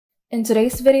In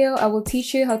today's video, I will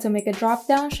teach you how to make a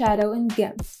drop-down shadow in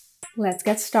GIMP. Let's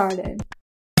get started.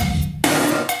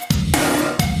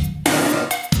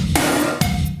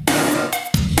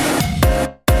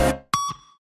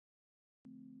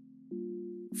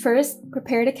 First,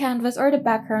 prepare the canvas or the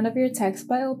background of your text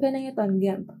by opening it on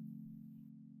GIMP.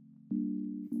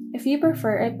 If you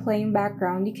prefer a plain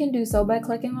background, you can do so by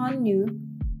clicking on New,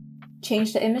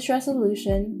 change the image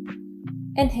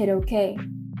resolution, and hit OK.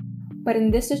 But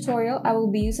in this tutorial, I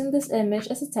will be using this image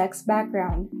as a text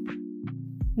background.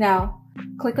 Now,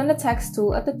 click on the text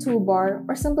tool at the toolbar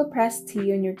or simply press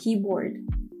T on your keyboard.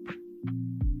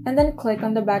 And then click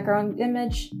on the background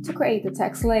image to create the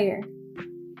text layer.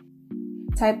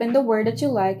 Type in the word that you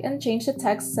like and change the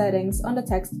text settings on the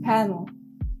text panel.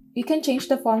 You can change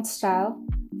the font style,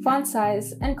 font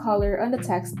size, and color on the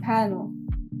text panel.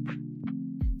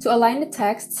 To align the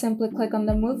text, simply click on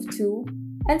the Move tool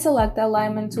and select the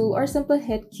Alignment tool or simply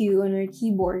hit Q on your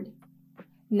keyboard.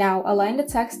 Now, align the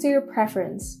text to your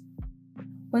preference.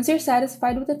 Once you're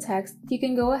satisfied with the text, you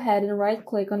can go ahead and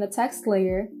right-click on the text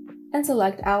layer and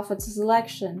select Alpha to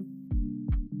Selection.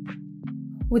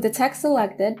 With the text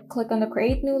selected, click on the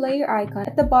Create New Layer icon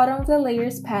at the bottom of the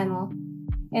Layers panel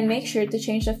and make sure to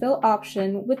change the Fill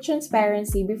option with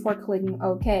Transparency before clicking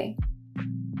OK.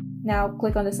 Now,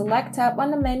 click on the Select tab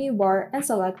on the menu bar and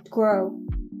select Grow.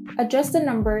 Adjust the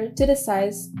number to the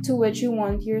size to which you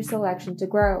want your selection to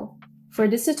grow. For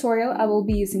this tutorial, I will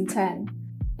be using 10,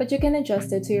 but you can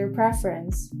adjust it to your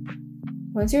preference.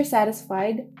 Once you're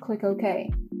satisfied, click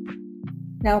OK.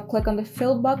 Now click on the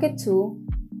Fill Bucket tool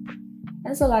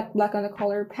and select Black on the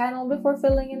Color panel before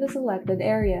filling in the selected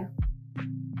area.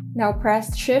 Now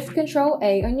press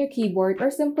Shift-Ctrl-A on your keyboard or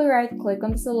simply right-click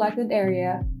on the selected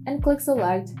area and click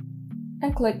Select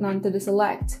and click None to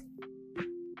deselect.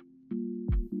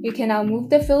 You can now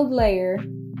move the filled layer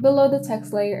below the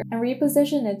text layer and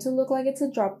reposition it to look like it's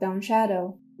a drop-down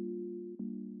shadow.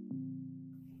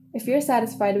 If you're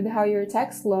satisfied with how your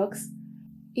text looks,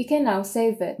 you can now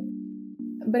save it.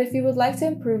 But if you would like to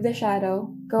improve the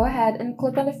shadow, go ahead and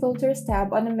click on the Filters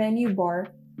tab on the menu bar,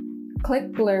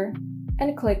 click Blur,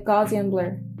 and click Gaussian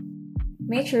Blur.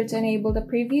 Make sure to enable the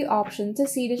Preview option to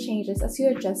see the changes as you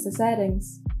adjust the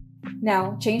settings.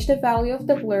 Now, change the value of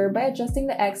the blur by adjusting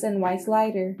the X and Y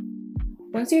slider.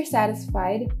 Once you're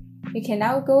satisfied, you can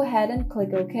now go ahead and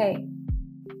click OK.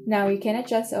 Now you can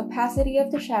adjust the opacity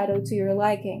of the shadow to your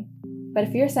liking. But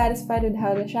if you're satisfied with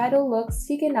how the shadow looks,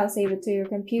 you can now save it to your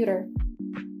computer.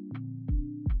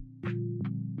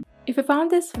 If you found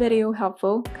this video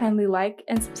helpful, kindly like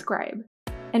and subscribe.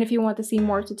 And if you want to see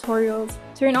more tutorials,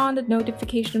 turn on the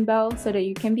notification bell so that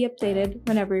you can be updated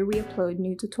whenever we upload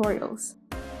new tutorials.